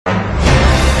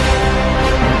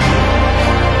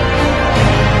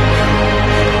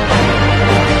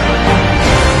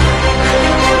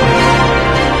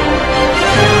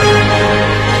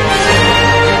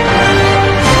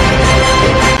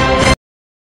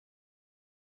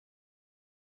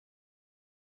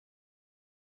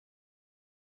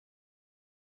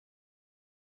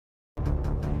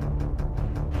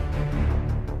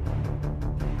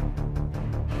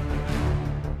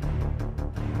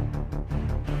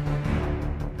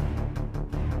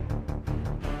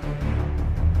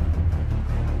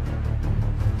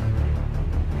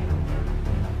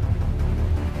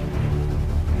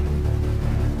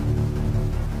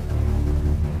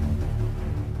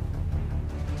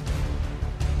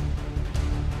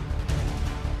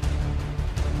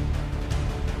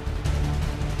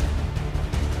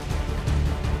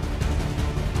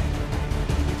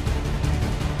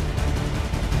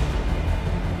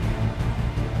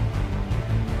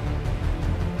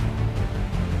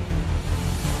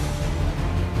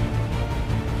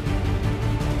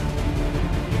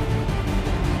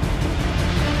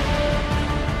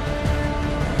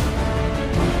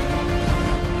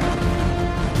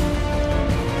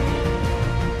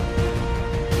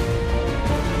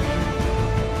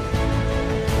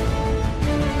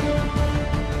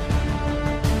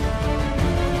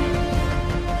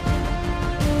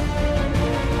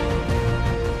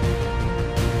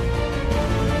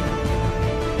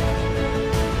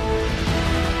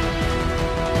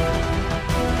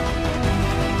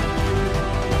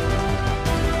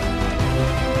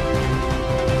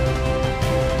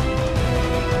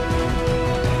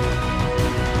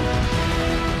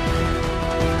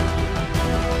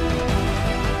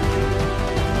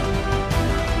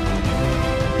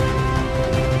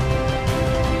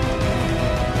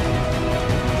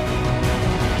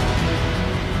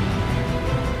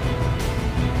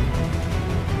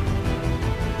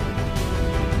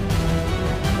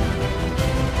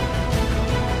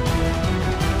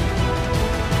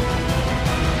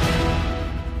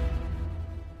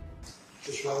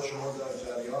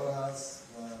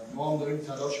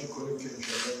میکنیم که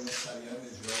انشاءالله این سریعا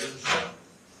اجرایی بشه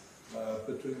و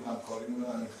بتونیم همکاریمون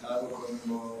رو عمیق‌تر بکنیم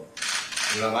با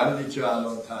روندی که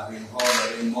الان تحریم ها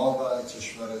برای ما و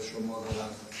کشور شما دارن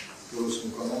درست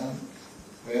میکنن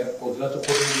و قدرت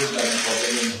خودمون رو در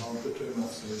مقابل اینها بتونیم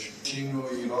افزایش بدیم. چین و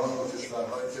ایران و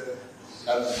کشورهایی که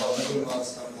در مقابل ما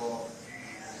هستن با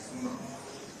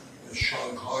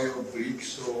شانگهای و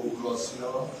بریکس و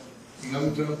اوراسیا، اینا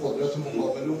میتونن قدرت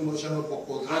مقابل اون باشن و با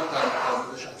قدرت در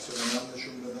مقابلش عکس‌العمل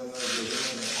نشون بدن و اجازه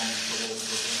بدن آمریکا رو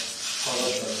بکنن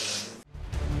کارا شده.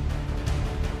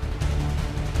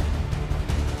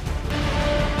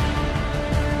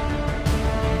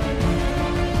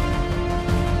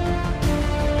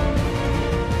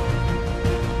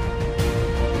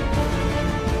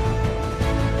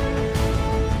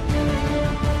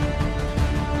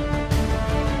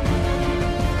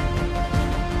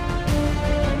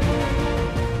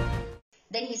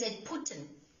 Then he said, Putin,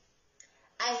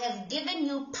 I have given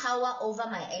you power over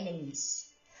my enemies,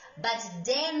 but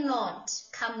dare not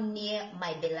come near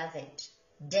my beloved.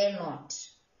 Dare not.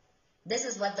 This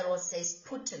is what the Lord says,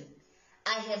 Putin,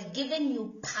 I have given you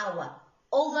power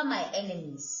over my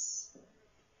enemies.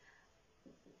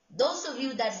 Those of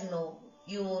you that know,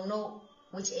 you will know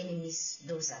which enemies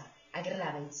those are.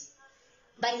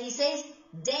 But he says,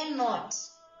 dare not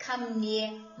come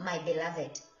near my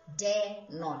beloved. Dare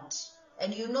not.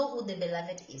 And you know who the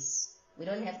beloved is. We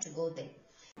don't have to go there.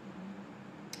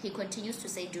 He continues to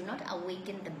say, do not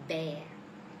awaken the bear.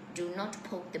 Do not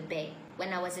poke the bear.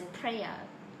 When I was in prayer,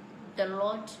 the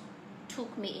Lord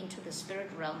took me into the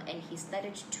spirit realm and he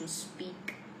started to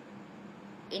speak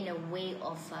in a way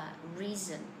of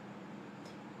reason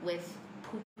with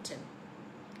Putin.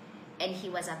 And he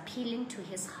was appealing to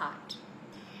his heart.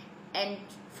 And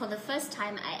for the first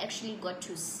time, I actually got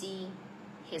to see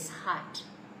his heart.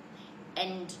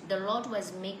 And the Lord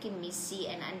was making me see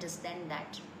and understand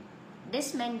that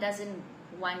this man doesn't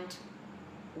want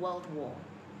world war.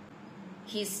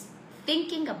 He's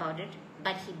thinking about it,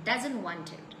 but he doesn't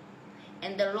want it.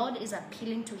 And the Lord is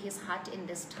appealing to his heart in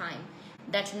this time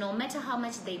that no matter how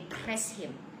much they press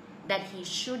him, that he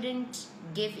shouldn't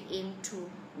give in to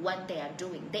what they are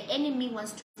doing. The enemy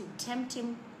wants to tempt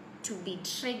him to be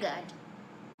triggered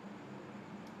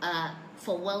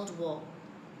for world war.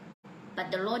 But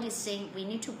the Lord is saying we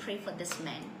need to pray for this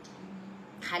man,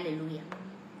 hallelujah,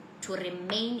 to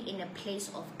remain in a place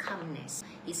of calmness.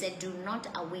 He said, do not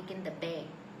awaken the bear.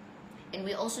 And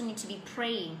we also need to be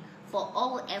praying for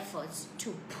all efforts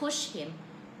to push him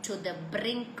to the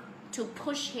brink, to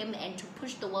push him and to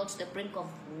push the world to the brink of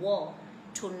war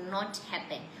to not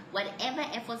happen. Whatever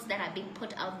efforts that are being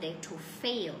put out there to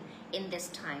fail in this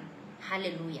time,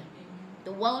 hallelujah.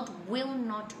 The world will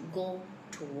not go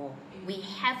to war. We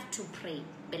have to pray,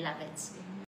 beloveds.